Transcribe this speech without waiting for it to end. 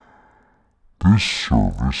This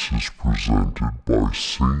service is presented by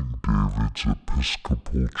St. David's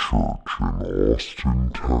Episcopal Church in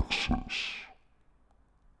Austin, Texas.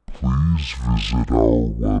 Please visit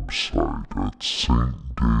our website at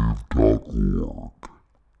stdave.org.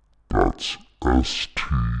 That's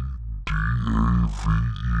stdave.org.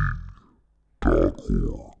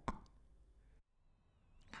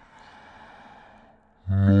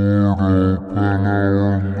 Lord, open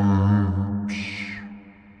our lips,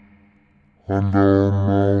 and our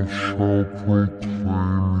mouth shall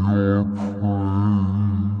proclaim your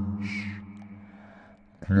praise.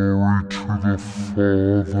 Glory to the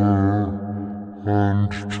Father,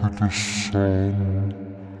 and to the Son,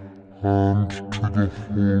 and to the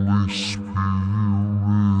Holy Spirit,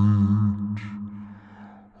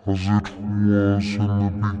 as it was in the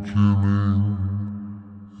beginning,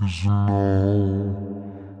 is now,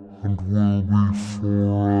 and will be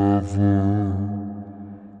forever.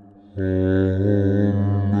 Amen.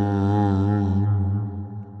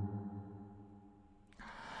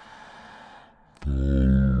 The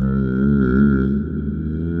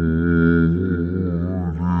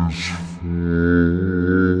Lord is full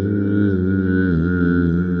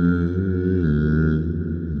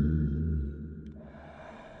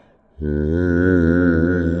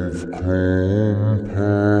of compassion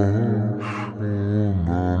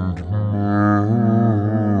and mercy.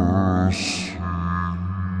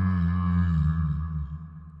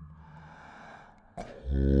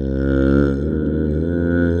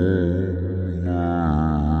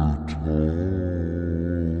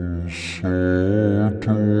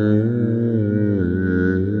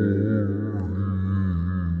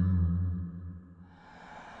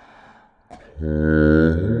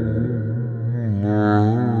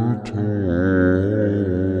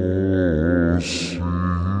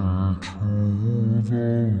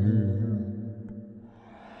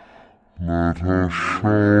 Let us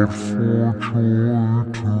shout for joy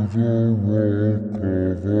to the rock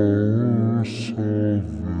of our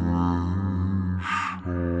salvation.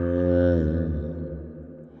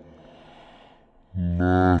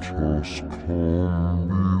 Let us come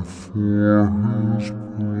before his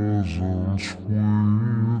presence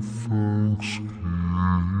with thanksgiving,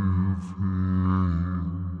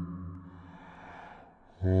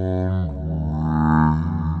 and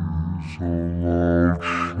raise a loud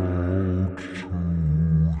shout to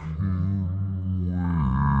him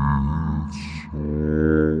with songs.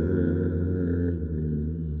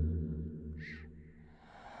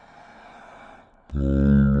 The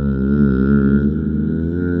Lord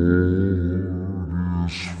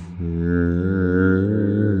is full of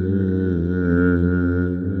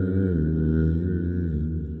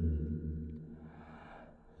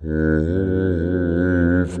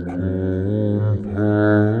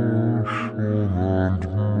compassion and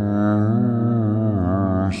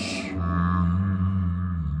mercy.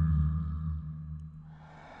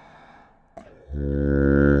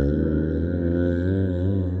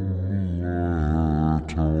 Let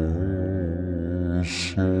us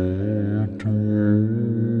adore him.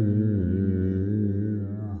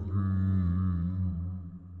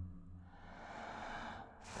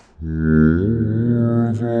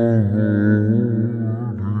 For the Lord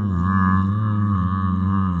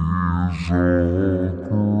is a great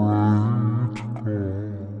God,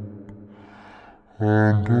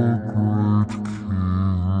 and a great King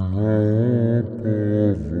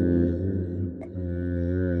above all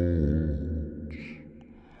gods.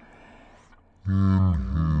 In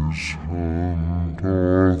his hand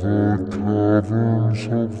are the caverns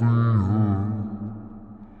of the earth,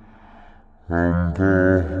 and the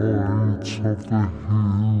heights of the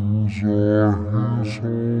hills are his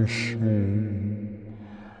also.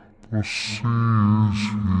 The sea is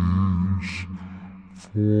his, for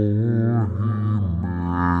he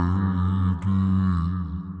made it,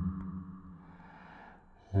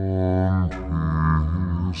 and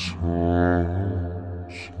his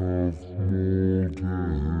hands have molded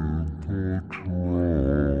the dry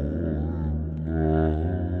land.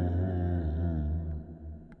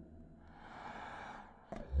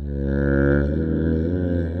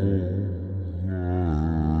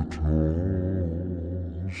 Let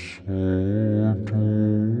us adore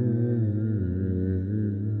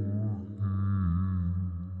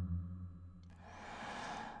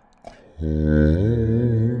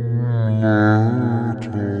Let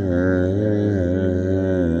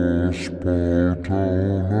us bow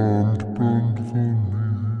down and bend the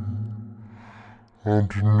knee,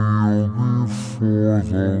 and kneel before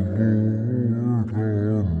the Lord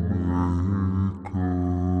our Maker.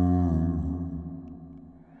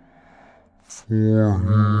 For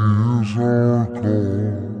he is our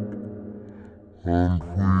God, and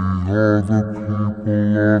we are the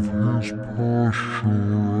people of his pasture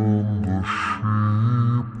and the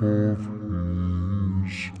sheep of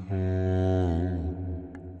his hand.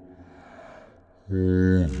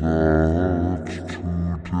 Oh, that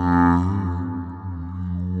today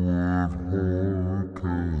would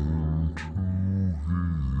hearken to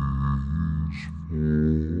his voice.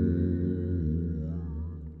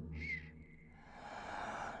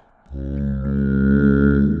 The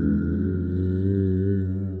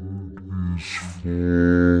Lord is full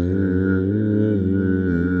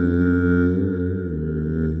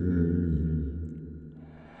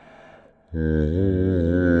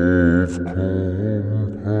of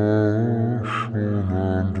compassion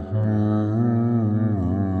and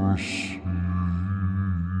mercy.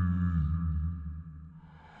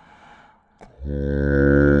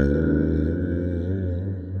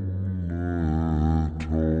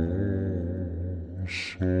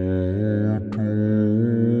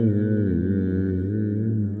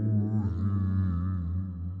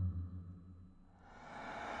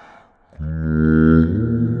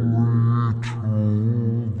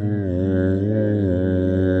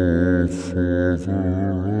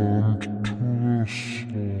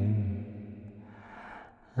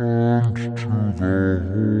 And to the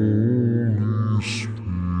Holy Spirit,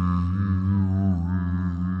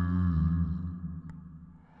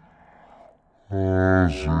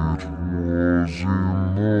 as it was in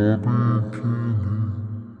the beginning,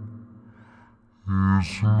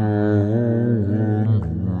 is now, and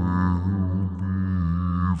will be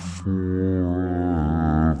forever.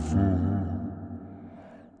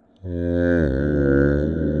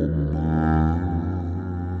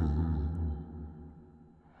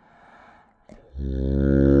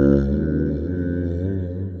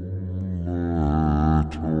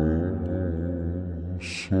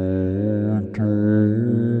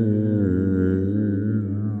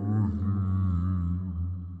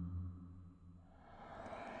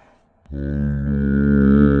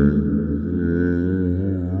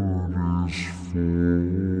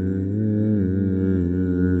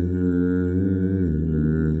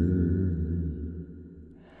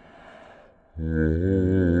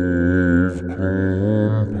 Of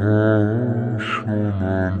compassion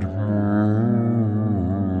and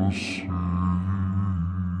mercy,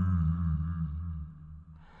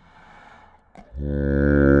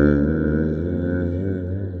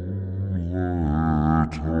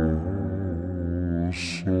 let us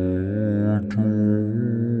adore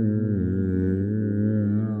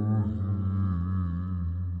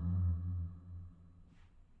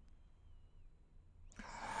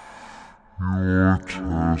Your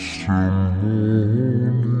testimonies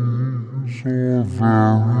are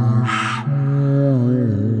very sure,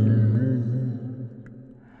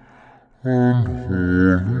 and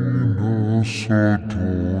holiness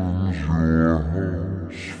adorns your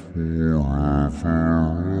house forever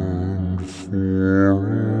and forevermore.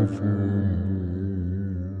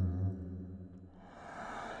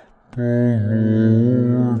 The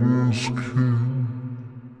Lord is King.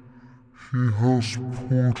 He has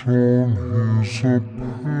put on his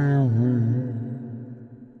apparel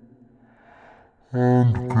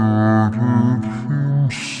and girded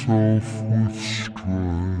himself with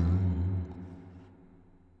strength.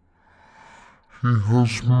 He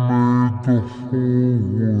has made the whole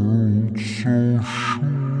world so sure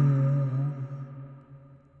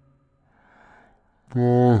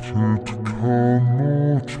that it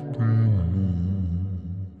cannot be moved.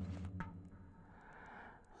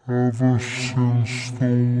 Ever since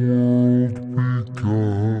the world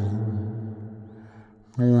began,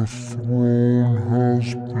 your throne has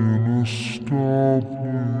been established.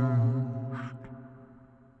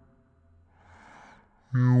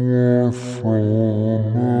 You are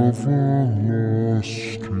from everlasting.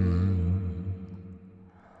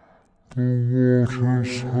 The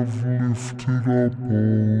waters have lifted up, O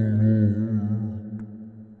Lord.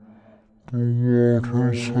 The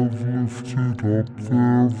waters have lifted up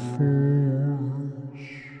their voice.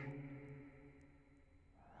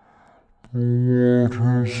 The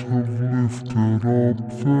waters have lifted up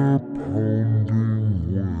their pounding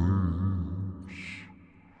waves,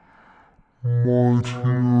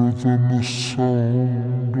 mightier than the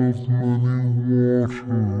sound of many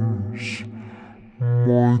waters,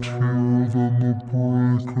 mightier than the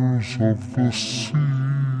breakers of the sea.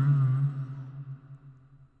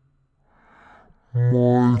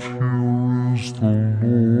 Mightier is the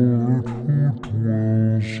Lord who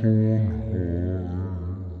dwells on high.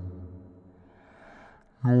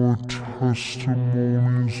 Your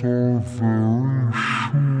testimonies are very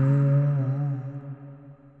sure,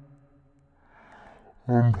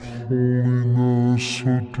 and holiness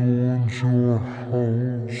adorns your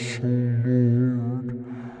house, O Lord,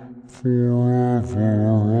 forever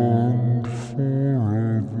and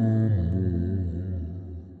forevermore.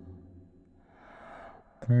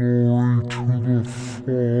 Glory to the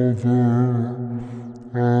Father,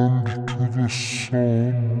 and to the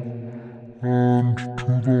Son, and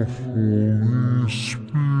to the Holy Spirit,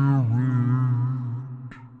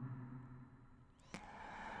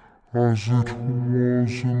 as it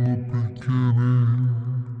was in the beginning,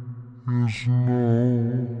 is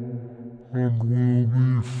now, and will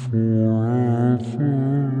be forever.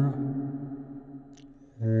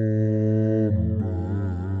 Amen.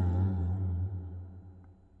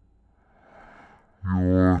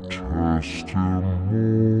 Your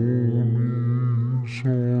testimonies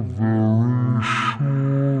are very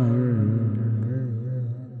sure,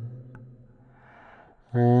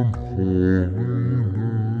 and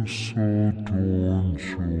holiness adorns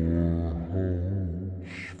your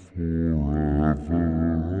house forever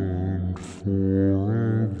and forevermore.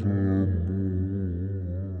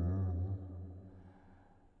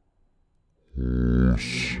 Oh,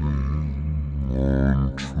 sing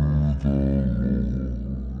unto the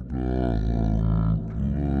Lord and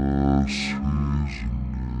bless his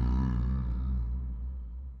name.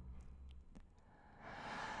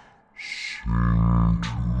 Sing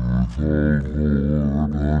to the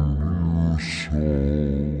Lord a new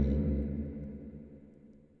song.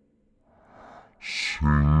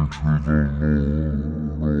 Sing to the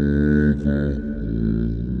Lord, all the whole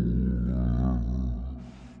earth.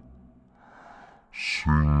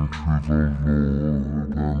 Sing to the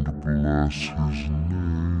Lord and bless his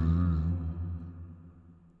name.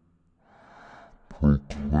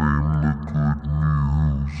 Proclaim the good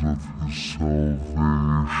news of his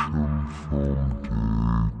salvation from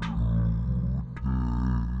day to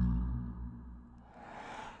day.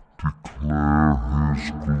 Declare his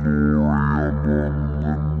glory among the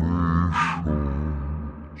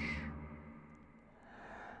nations,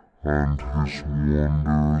 and his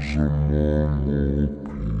wonders among all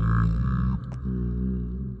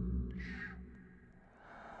peoples.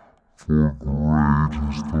 For great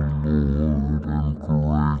is the Lord, and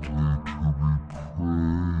greatly to be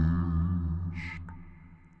praised.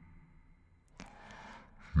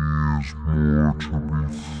 He is more to be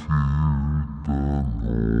feared than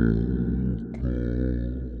all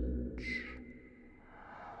gods.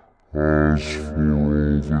 As for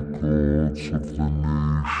all the gods of the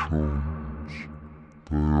nations,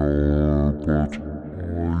 they are but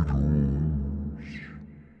idols.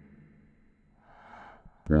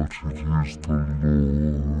 But it is the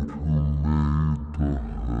Lord who made the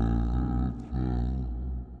heavens.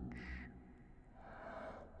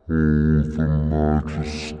 All the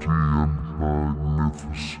majesty and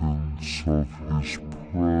magnificence of his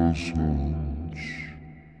presence,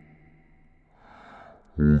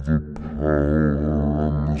 all the power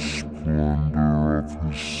and the splendor of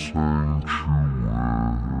his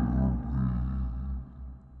sanctuary.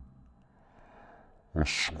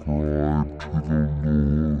 Ascribe to the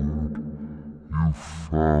Lord, you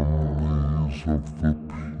families of the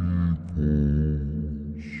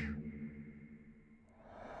peoples.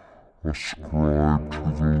 Ascribe to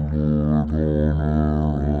the Lord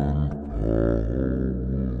honor and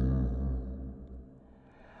power.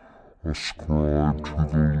 Ascribe to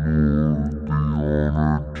the Lord the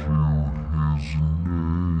honor due his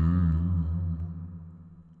name.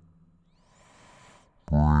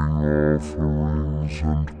 Bring offerings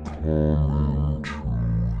and come into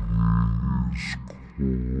his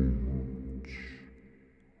courts.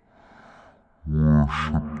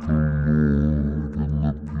 Worship the Lord in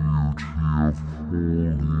the beauty of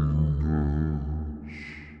holiness.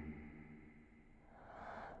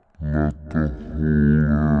 Let the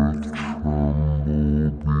whole earth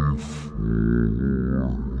tremble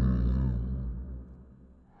before him.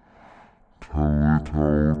 Tell it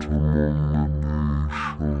out among the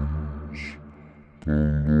nations, the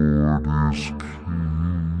Lord is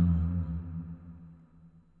King.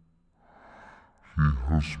 He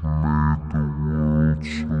has made the world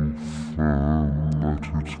so firm that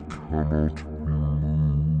it cannot be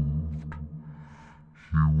moved.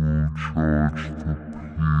 He will judge the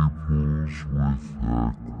peoples with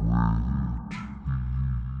equity.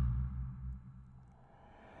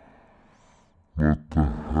 Let the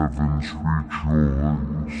heavens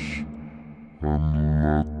rejoice, and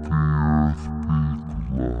let the earth be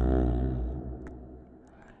glad.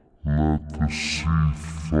 Let the sea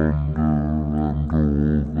thunder and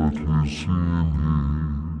all that is in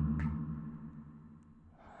it.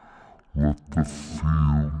 Let the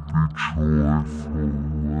field be joyful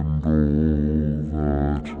and all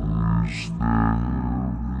that is there.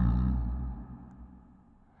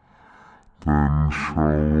 shall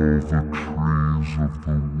all the trees of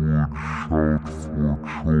the wood shout for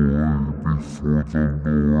joy before the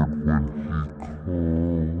Lord when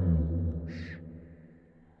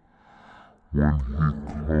he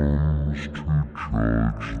comes to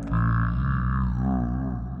judge the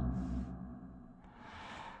earth.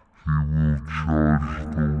 He will judge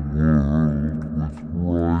the world with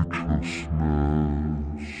righteousness,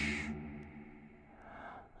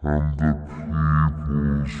 and the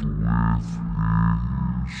peoples with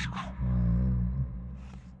his truth.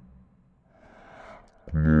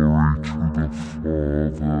 Glory to the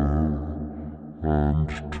Father, and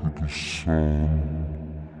to the Son,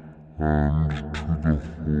 and to the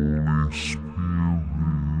Holy Spirit,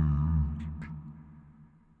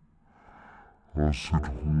 as it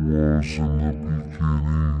was in the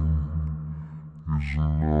beginning, is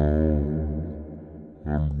now,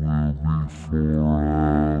 and will be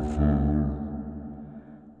forever.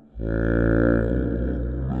 Amen.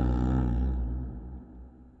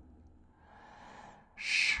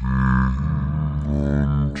 Sing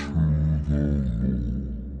unto the Lord,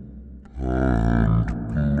 and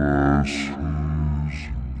bless his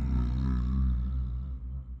name.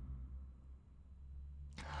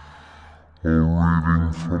 A reading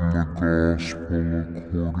from the Gospel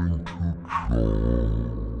according to John.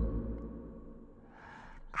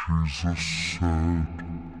 Jesus said,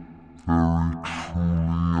 "Very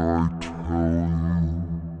truly I tell you,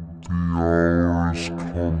 the hour is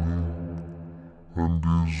coming, and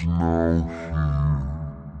is now here,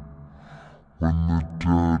 when the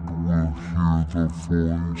dead will hear the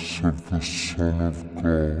voice of the Son of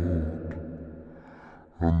God,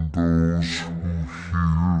 and those who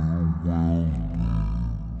hear will live.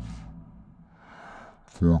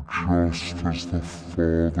 For just as the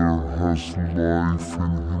Father has life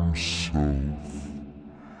in himself,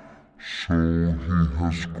 so he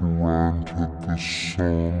has granted the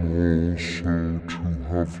Son also to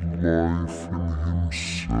have life in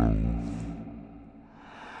himself,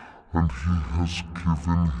 and he has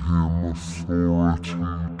given him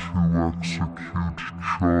authority to execute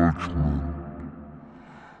judgment,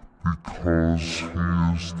 because he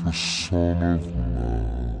is the Son of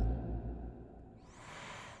Man.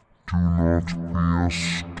 Do not be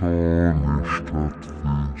astonished at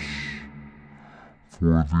this,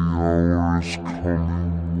 for the hour is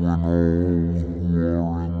coming when all who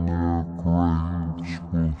are in their graves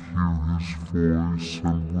will hear his voice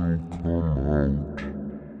and will come out.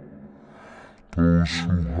 Those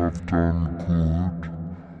who have done good,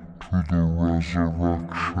 to the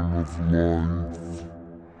resurrection of life,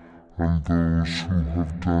 and those who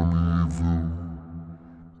have done evil,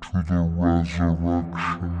 to the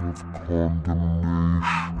resurrection of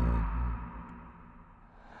condemnation.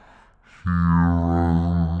 Here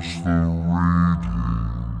ends the reading.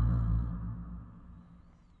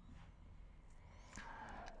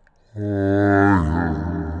 I am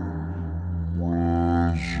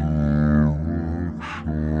resurrection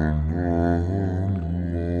and life.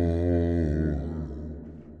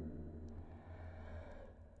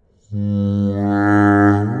 Whoever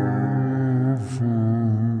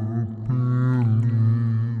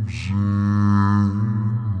believes in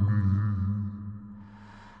me,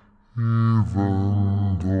 even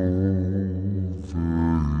though they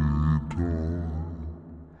die,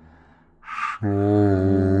 shall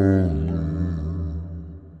live,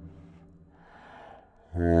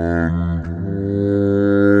 and all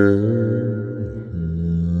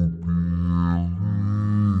who believe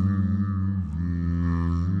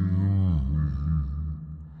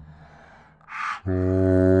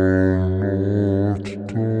shall not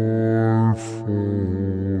die forever.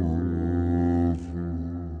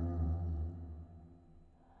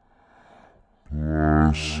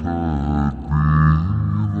 Blessed be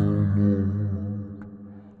the Lord,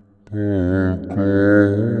 the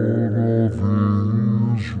God of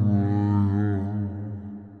Israel.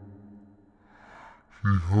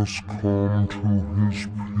 He has come to his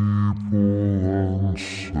people and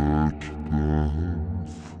set them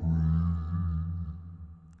free.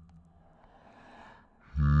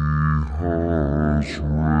 He has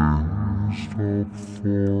raised up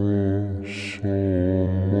for us a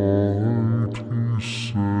mighty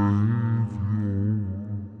Savior,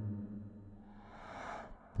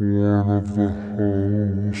 born of the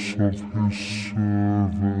house of his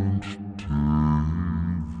servant David.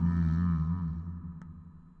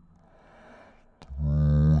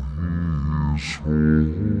 Through his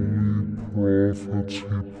holy prophets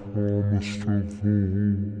he promised of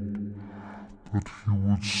old that he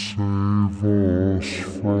would save us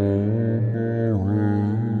from our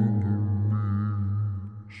enemies,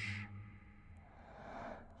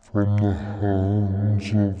 from the hands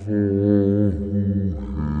of all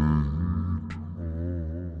who hate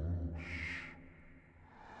us.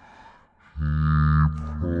 He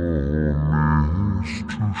promised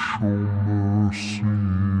to show mercy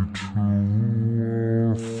to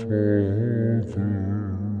our fathers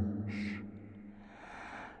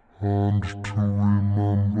and to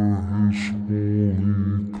remember his holy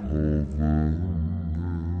covenant.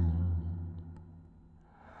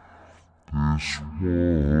 This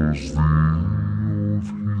was the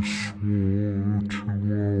oath he swore to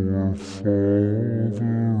our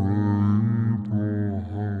father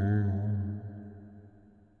Abraham,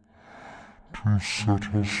 to set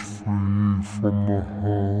us free from the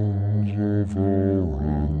hands of our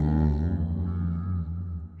enemies,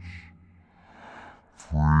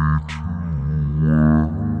 free to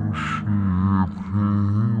worship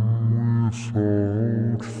him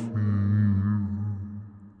without fear,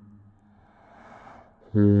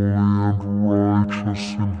 holy and righteous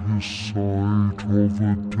in his sight all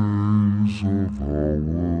the days of our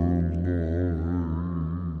life.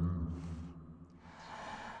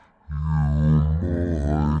 You,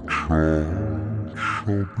 my child,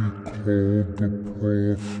 shall be called the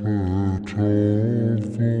prophet of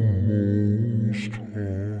the Most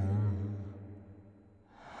High,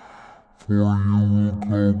 for you will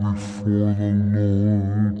go before the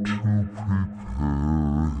Lord to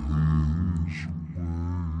prepare his way,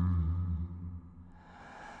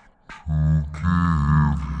 to give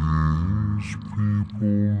his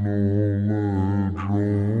people knowledge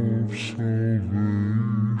of salvation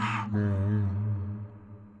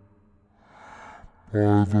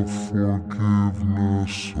by the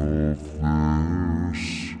forgiveness of their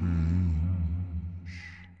sins,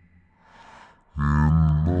 in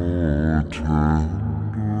the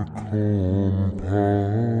tender compassion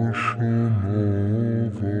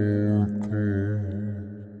of our God.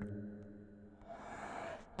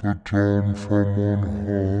 The dawn from on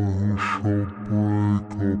high shall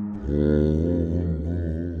break upon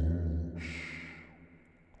us,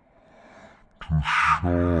 to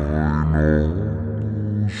shine on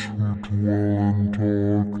those who dwell in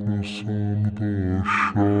darkness and the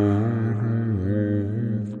shadow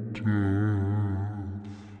of death,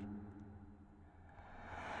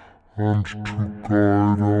 and to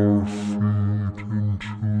guide our feet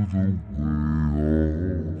into the way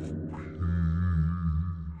of peace.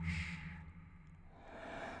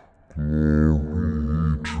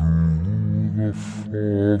 Glory to the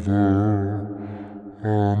Father,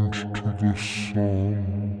 and to the Son,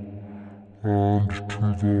 and to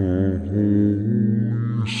the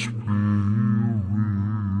Holy Spirit,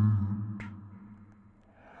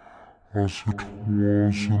 as it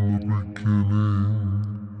was in the beginning,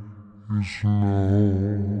 is now,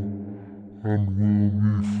 and will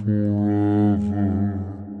be forever.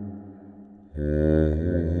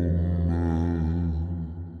 Amen.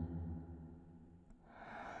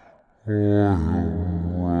 I am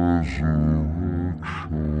resurrection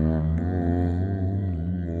and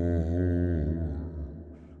life.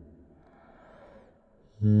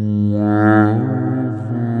 Whoever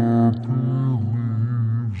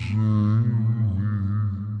believes in me,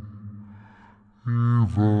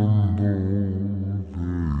 even though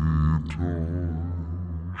they die,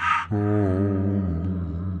 shall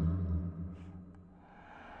live,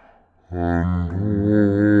 and all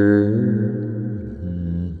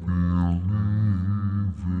who believe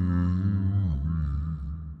in me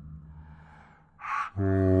shall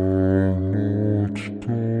not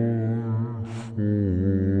die forever.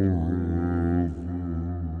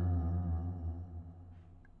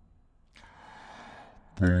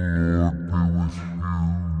 The Lord be with you,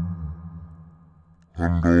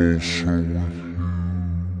 and also with you.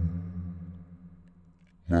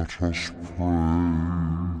 Let us pray.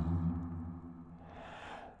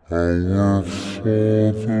 Our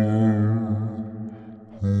Father,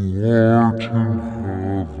 who art in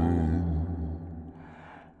heaven,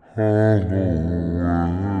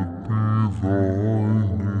 hallowed be thy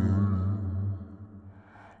name.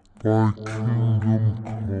 Thy kingdom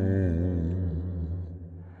come,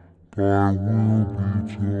 thy will be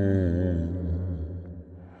done,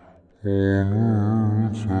 on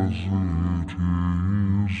earth as it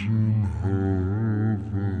is in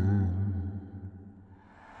heaven.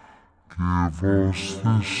 Give us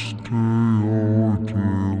this day our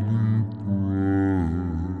daily bread,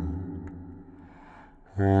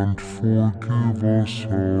 and forgive us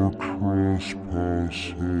our trespasses,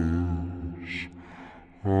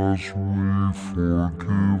 as we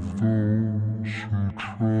forgive those who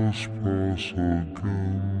trespass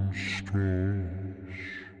against us.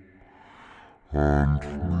 and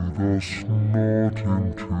lead us not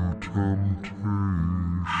into temptation,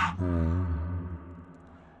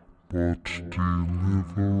 but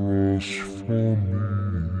deliver us from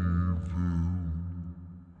evil.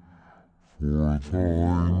 For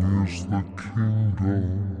thine is the kingdom,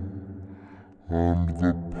 and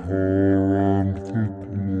the power and the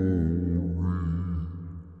glory,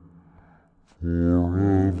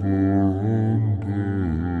 forever and ever.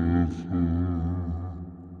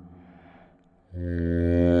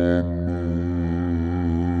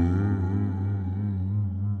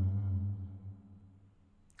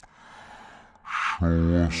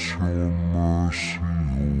 Show us your mercy, O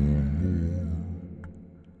Lord,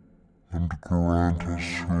 and grant us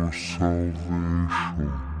your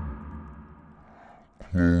salvation.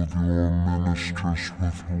 Clothe your ministers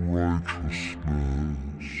with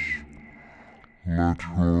righteousness. Let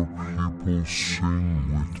your people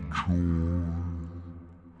sing with joy.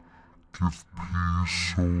 Give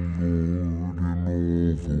peace, O Lord, in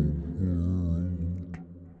all the world.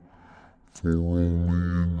 For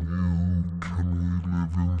only in you can we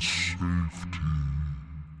live in safety.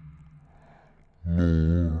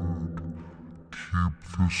 Lord, keep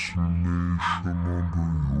this nation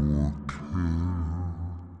under your care,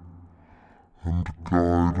 and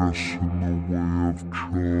guide us in the way of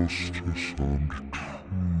justice and truth.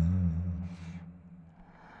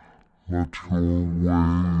 Let your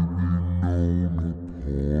way be known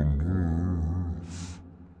upon earth,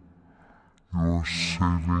 your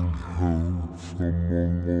saving health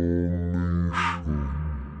among all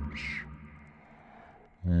nations.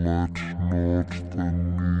 Let not the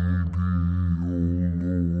needy, O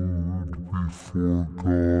Lord, be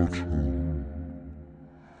forgotten,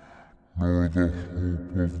 nor the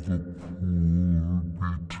hope of the poor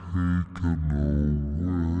be taken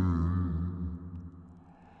away.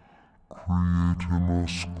 Create in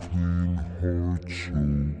us clean hearts, O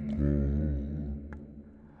God,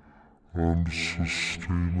 and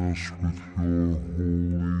sustain us with your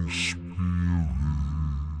Holy Spirit.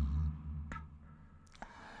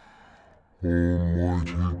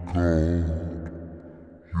 Almighty God,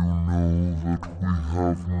 you know that we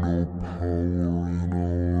have no power in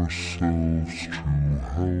ourselves to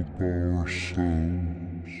help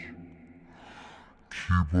ourselves.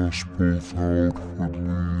 Keep us both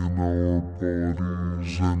outwardly in our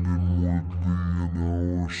bodies and inwardly in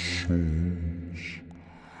our souls,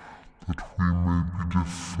 that we may be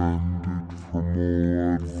defended from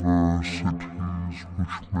all adversities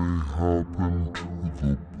which may happen to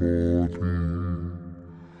the body,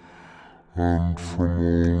 and from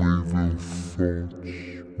all evil thoughts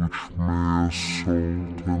which may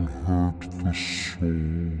assault and hurt the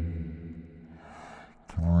soul.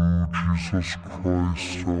 Through Jesus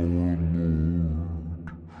Christ our Lord,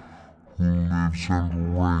 who lives and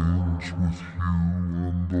reigns with you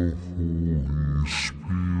and the Holy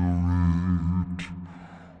Spirit,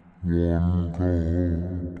 one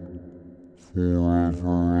God,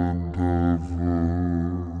 forever and ever.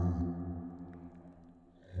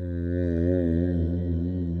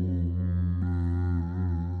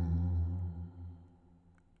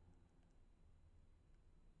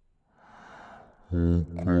 O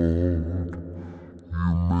God, you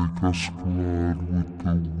make us glad with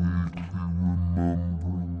the weekly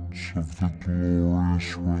remembrance of the glorious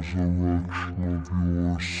resurrection of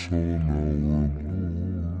your Son, our Lord.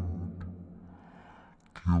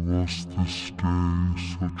 Give us this day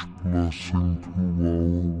such blessing through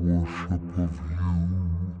our worship of you,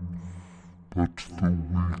 that the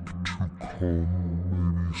week to come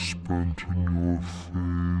may be spent in your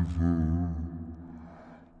favor.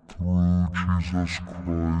 Through Jesus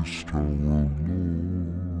Christ our Lord.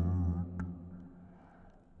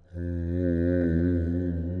 Amen.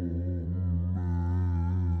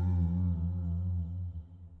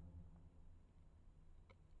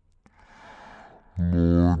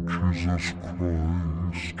 Lord Jesus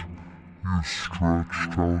Christ, you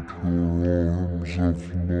stretched out your arms of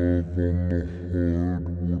love on the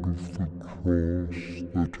hardwood of the cross,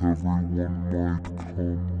 that everyone might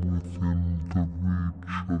come within the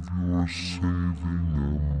reach of your saving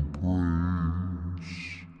embrace.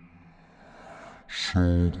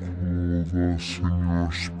 So clothe us in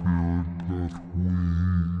your Spirit that we,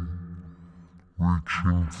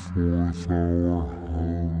 reaching forth our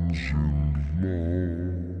hands in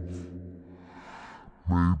love,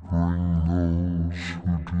 may bring those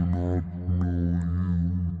who do not know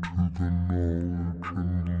you to the knowledge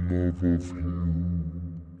and love of you,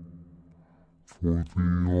 for the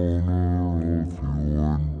honor of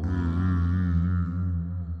your name.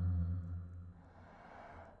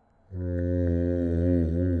 Amen.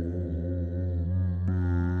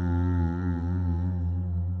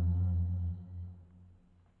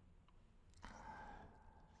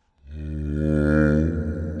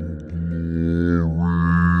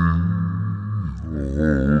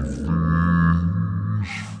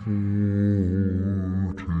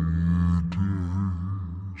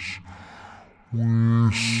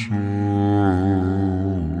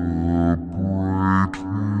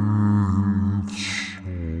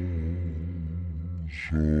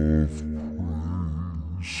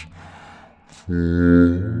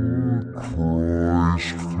 for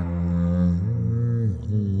Christ through whom all things were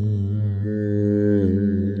made,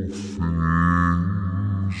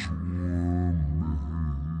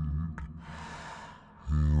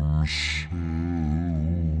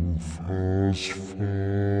 himself has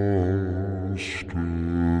fasted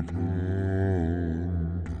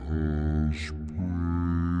and has prayed.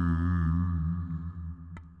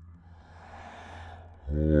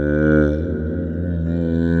 Alone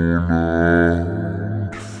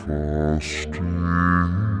and fasting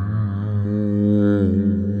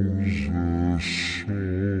Moses saw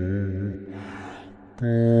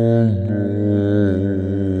the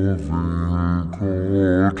loving God who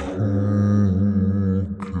gave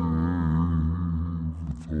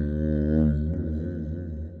the law,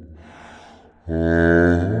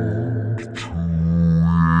 and to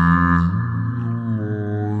Elijah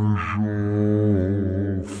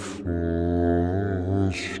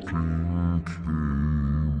fasting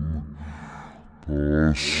came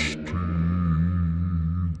the steeds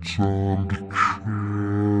and chariots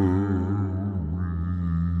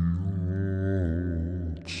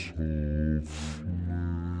of flame.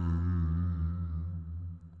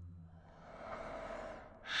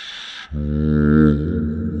 So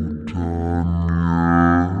Daniel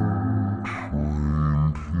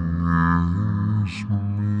trained his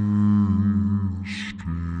mystic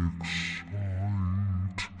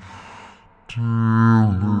sight, delivered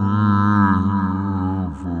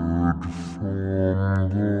from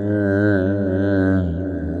the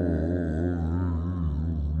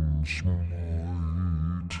lion's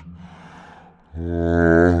might,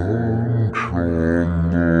 and John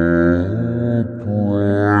the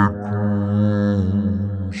bridegroom's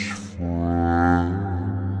friend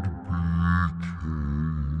became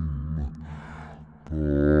the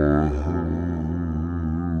herald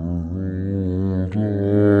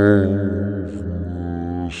of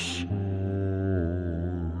Messiah's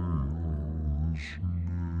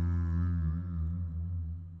name.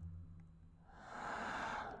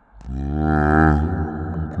 Then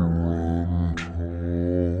grant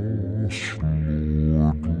us,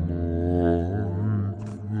 Lord, like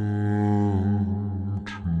them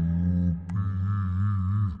to be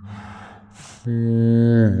full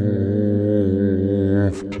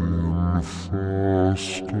oft in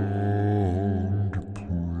fast and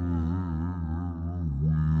prayer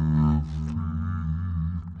with thee.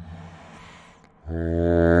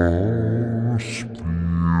 Our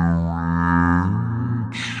spirit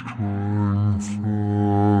strengthen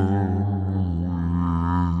with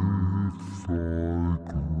thy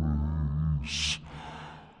grace,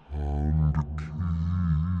 and give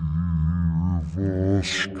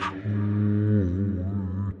us joy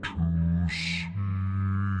to see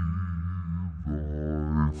thy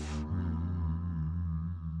face.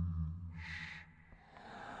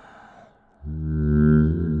 O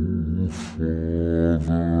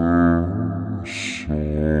Father,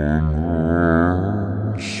 Son, and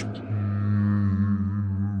Spirit,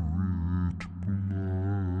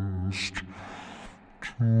 blessed,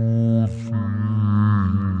 to thee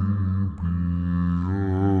be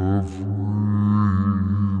every prayer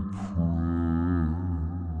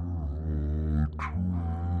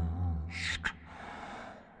addressed,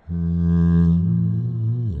 who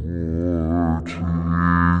art in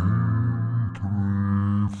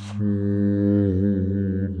threefold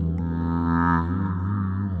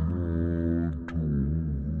name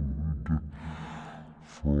adored,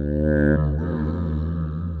 from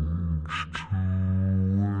age to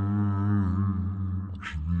age,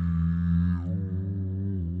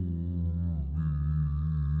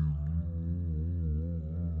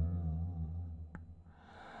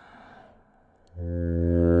 the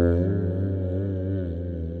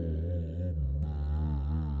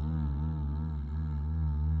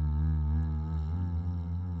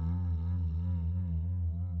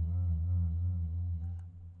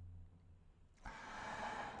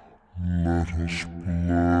Let us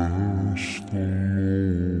bless the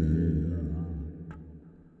Lord.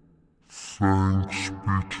 Thanks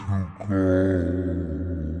be to God.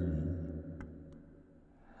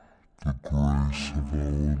 The grace of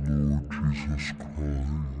our Lord Jesus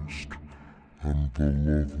Christ, and the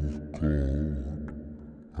love of God,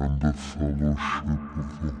 and the fellowship of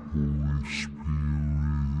the Holy Spirit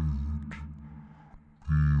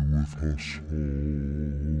be with us all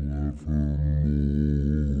evermore.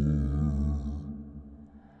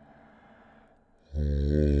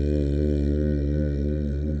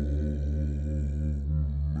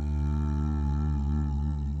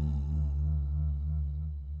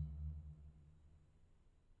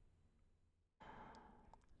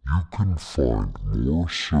 You You can find more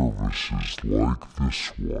services like this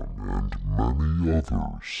one and many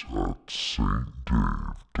others at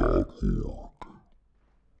stdave.org.